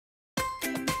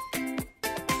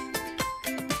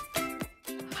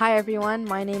Hi everyone,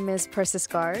 my name is Persis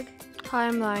Garg. Hi,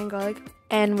 I'm Lion Garg.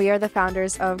 And we are the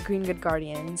founders of Green Good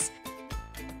Guardians.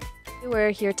 We're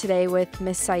here today with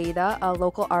Miss Saida, a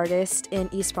local artist in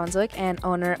East Brunswick and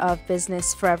owner of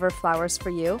business Forever Flowers for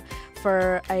You,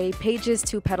 for a Pages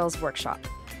to Petals workshop,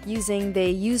 using the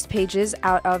used pages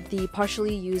out of the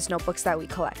partially used notebooks that we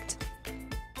collect.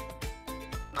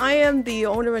 I am the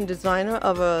owner and designer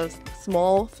of a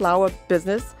small flower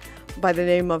business by the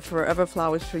name of Forever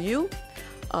Flowers for You.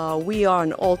 We are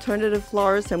an alternative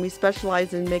florist and we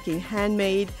specialize in making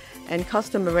handmade and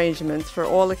custom arrangements for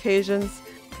all occasions.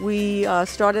 We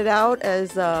started out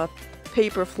as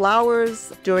paper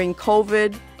flowers during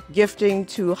COVID, gifting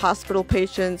to hospital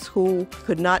patients who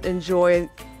could not enjoy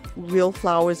real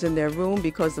flowers in their room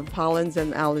because of pollens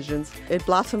and allergens. It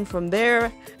blossomed from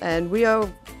there, and we are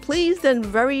pleased and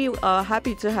very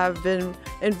happy to have been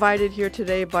invited here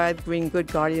today by the Green Good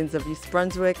Guardians of East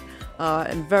Brunswick,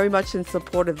 and very much in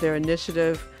support of their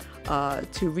initiative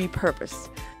to repurpose.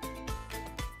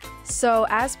 So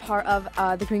as part of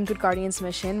the Green Good Guardians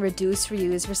mission, Reduce,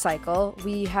 Reuse, Recycle,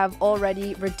 we have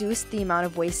already reduced the amount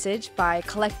of wastage by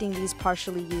collecting these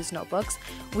partially used notebooks.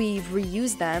 We've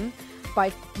reused them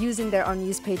by using their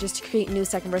unused pages to create new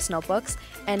second verse notebooks,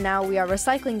 and now we are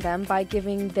recycling them by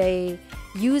giving the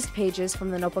used pages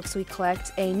from the notebooks we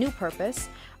collect a new purpose.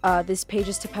 This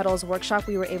Pages to Petals workshop,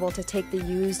 we were able to take the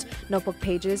used notebook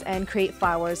pages and create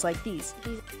flowers like these.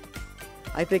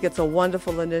 I think it's a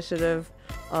wonderful initiative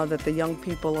that the young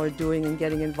people are doing and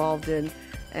getting involved in,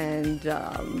 and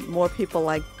more people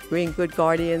like Green Good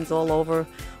Guardians all over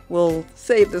will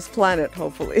save this planet,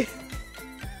 hopefully.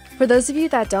 For those of you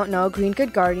that don't know, Green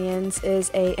Good Guardians is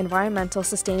an environmental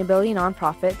sustainability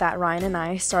nonprofit that Ryan and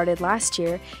I started last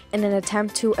year in an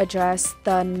attempt to address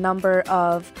the number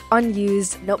of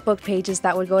unused notebook pages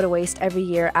that would go to waste every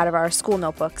year out of our school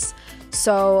notebooks.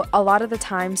 So a lot of the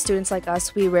time, students like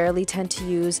us, we rarely tend to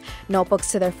use notebooks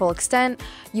to their full extent,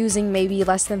 using maybe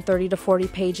less than 30 to 40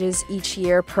 pages each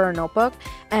year per notebook.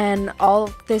 And all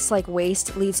of this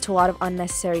waste leads to a lot of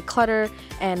unnecessary clutter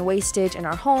and wastage in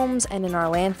our homes and in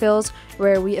our landfills,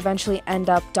 where we eventually end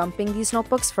up dumping these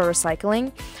notebooks for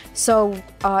recycling. So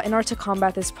in order to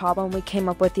combat this problem, we came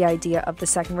up with the idea of the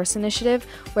Second Verse Initiative,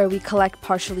 where we collect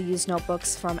partially used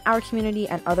notebooks from our community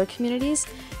and other communities,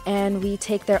 and we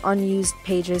take their unused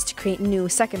pages to create new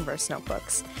second verse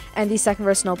notebooks. And these second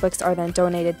verse notebooks are then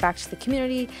donated back to the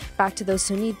community, back to those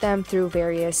who need them through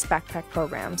various backpack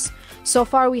programs. So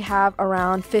far we have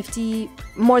around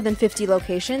more than 50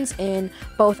 locations in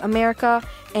both America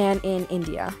and in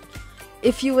India.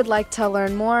 If you would like to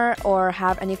learn more or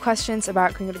have any questions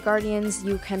about Green Good Guardians,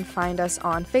 you can find us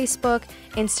on Facebook,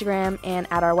 Instagram, and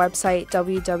at our website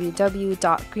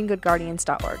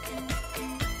www.greengoodguardians.org.